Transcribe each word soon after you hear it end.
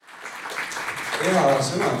EHA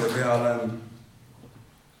sõnade peale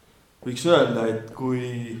võiks öelda, et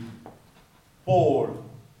kui pool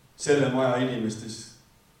selle maja inimestest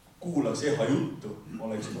kuulaks EHA juttu,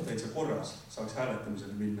 oleks juba täitsa korras, saaks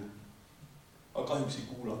hääletamisele minna. Aga kahjuks ei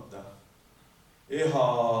kuulata. EHA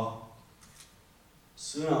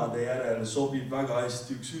sõnade järel sobib väga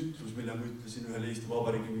hästi üks ütlus, mille ma ütlesin ühele Eesti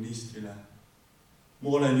Vabariigi ministrile.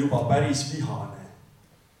 Ma olen juba päris vihane.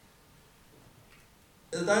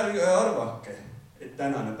 Ja ärge arvake, et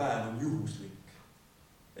tänane päev on juhuslik.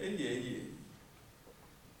 Ei.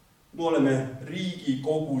 Me oleme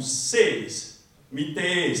Riigikogus sees, mitte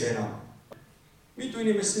ees enam. Mitu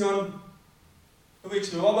inimest siin on? Me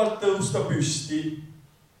võiksime vabalt tõusta püsti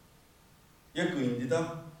ja kõndida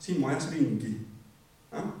siin majas ringi.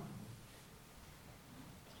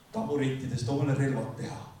 Taburettidest omale relvad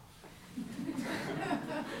teha.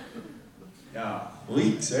 Ja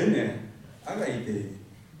võiks õnne, aga ei tee.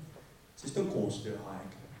 Sest on koostöö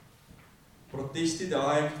aeg. Protestide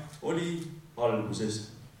aeg oli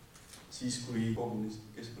alguses, siis kui kogunes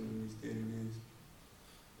Keskkonnaministeeriumi ees.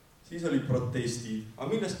 Siis olid protestid.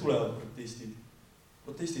 Aga millest tulevad protestid?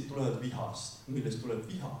 Protestid tulevad vihast. Millest tuleb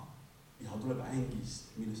viha? Viha tuleb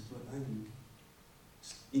ängist. Millest tuleb äng?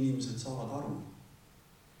 Inimesed saavad aru.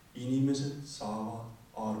 Inimesed saavad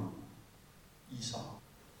aru. Isa.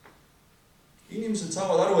 Inimesed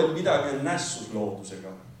saavad aru, et midagi on nässus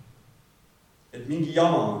loodusega. Et mingi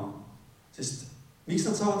jama on. Sest miks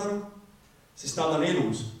nad saavad aru? Sest nad on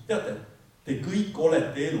elus. Teate, te kõik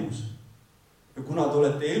olete elus. Ja kuna te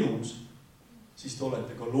olete elus, siis te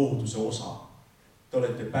olete ka looduse osa. Te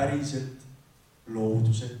olete päriselt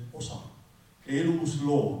looduse osa. Elus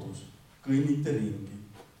loodus. Kõnnite ringi.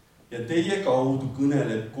 Ja teie kaudu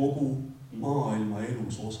kõneleb kogu maailma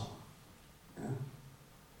elus osa. Ja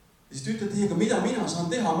siis te ütlete teiega, mida mina saan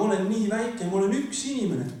teha? Ma olen nii väike, ma olen üks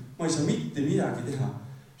inimene. Ma ei saa mitte midagi teha.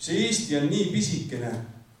 See Eesti on nii pisikene.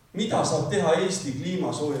 Mida saab teha Eesti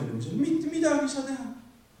kliima soojenemisel? Mitte midagi ei saa teha.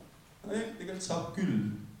 Tegelikult saab küll.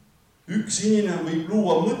 Üks inimene võib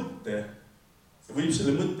luua mõtte ja võib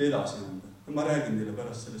selle mõtte edasi anda. Ma räägin teile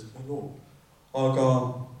pärast sellest loo. Aga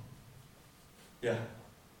jah,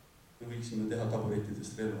 me võiksime teha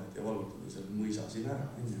taburettidest relvad ja valutada selle mõisa siin ära.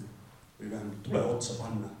 Või vähemalt tule otsa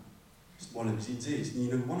panna. Sest me oleme siin sees,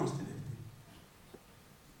 nii nagu vanasti tehti.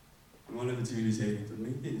 Me oleme tsiviliseeritud, me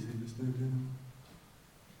ei tee sellist nagu enam.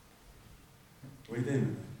 Või teeme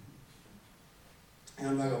või? Ja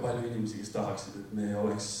on väga palju inimesi, kes tahaksid, et me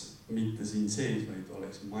oleks mitte siin sees, vaid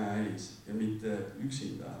oleks maja ees ja mitte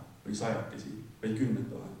üksinda või 100-kesi või 10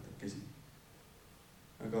 000-kesi.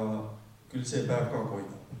 Aga küll see päev ka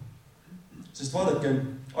koidab. Sest vaadake,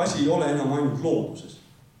 asi ei ole enam ainult looduses.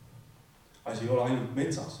 Asi ei ole ainult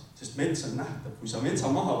metsas, sest mets on nähtav. Kui sa metsa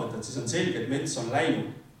maha võtad, siis on selge, et mets on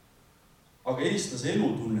läinud. Aga eestlase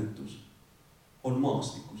elutunnetus on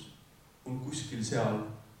maastikus, on kuskil seal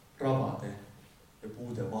rabade ja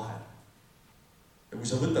puude vahel. Ja kui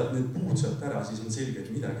sa võtad need puud sealt ära, siis on selge, et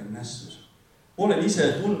midagi on nässus. Ma olen ise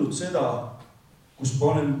tundnud seda, kus ma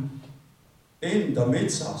olen enda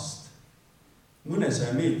metsast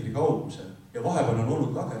mõnesaja meetri kaugusel ja vahepeal on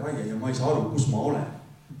olnud lageraie ja ma ei saa aru, kus ma olen.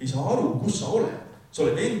 Ei saa aru, kus sa oled. Sa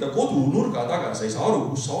oled enda kodu nurga taga, sa ei saa aru,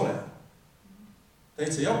 kus sa oled.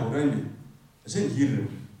 Täitsa jabur on. Ja see on hirm.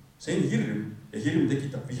 See on hirm ja hirm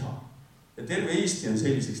tekitab viha. Ja terve Eesti on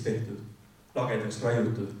selliseks tehtud, lagedaks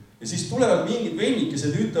raiutud. Ja siis tulevad mingid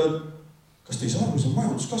vennikesed ja ütlevad, kas te ei saa aru, see on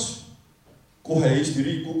majanduskasv. Kohe Eesti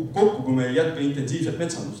riik kukub kokku, kui me ei jätka intensiivset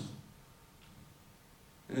metsandust.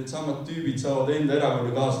 Need samad tüübid saavad enda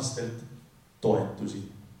erakonnakaaslastelt toetusi.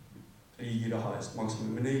 Riigi raha eest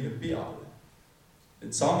maksame me neile peale.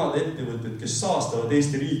 Need samad ettevõtted, kes saastavad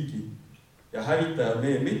Eesti riiki ja hävitavad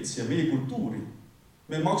meie metsi ja meie kultuuri,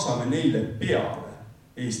 me maksame neile peale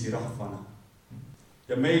Eesti rahvana.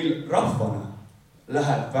 Ja meil rahvana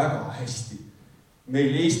läheb väga hästi.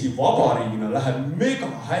 Meil Eesti Vabariigina läheb mega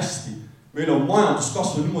hästi. Meil on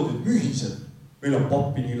majanduskasvu niimoodi, et mühiseb. Meil on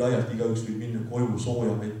pappi nii laialt, igaüks võib minna koju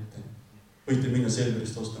sooja vette. Võite minna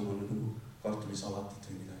Selverist ostama nagu kartulisalatit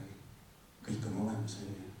või midagi. Kõik on olemas.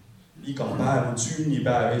 Iga päev on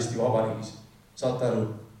sünnipäev Eesti Vabariigis. Saate aru?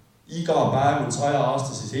 Iga päev on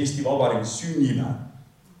 100-aastases Eesti Vabariigis sünnipäev.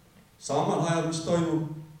 Samal ajal, mis toimub,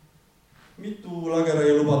 mitu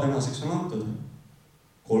lageraie luba tänaseks on antud?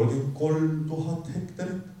 33 000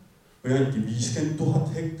 hektarit või anti 50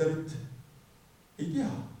 000 hektarit? Ei tea,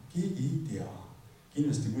 keegi ei tea.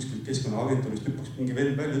 Kindlasti kuskilt Keskkonnaagentuurist hüppaks mingi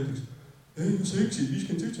vend välja ja ütleks, ei, sa eksid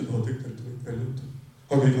 57 000 hektarit võid välja ütelda.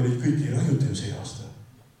 Aga ega neid kõik ei raiuta ju see aasta.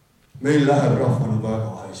 Meil läheb rahvana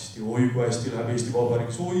väga hästi. Oi, kui hästi läheb Eesti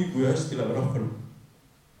Vabariigis. Oi, kui hästi läheb rahvana.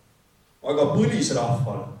 aga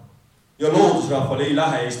põlisrahval ja loodusrahval ei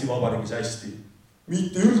lähe Eesti Vabariigis hästi.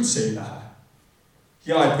 Mitte üldse ei lähe.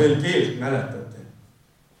 Hea, et veel keelt mäletate.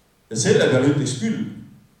 Ja selle peale ütleks küll,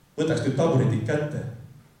 võtaks nüüd taburetik kätte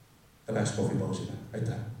ja läheks kohvipausile.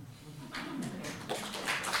 Aitäh!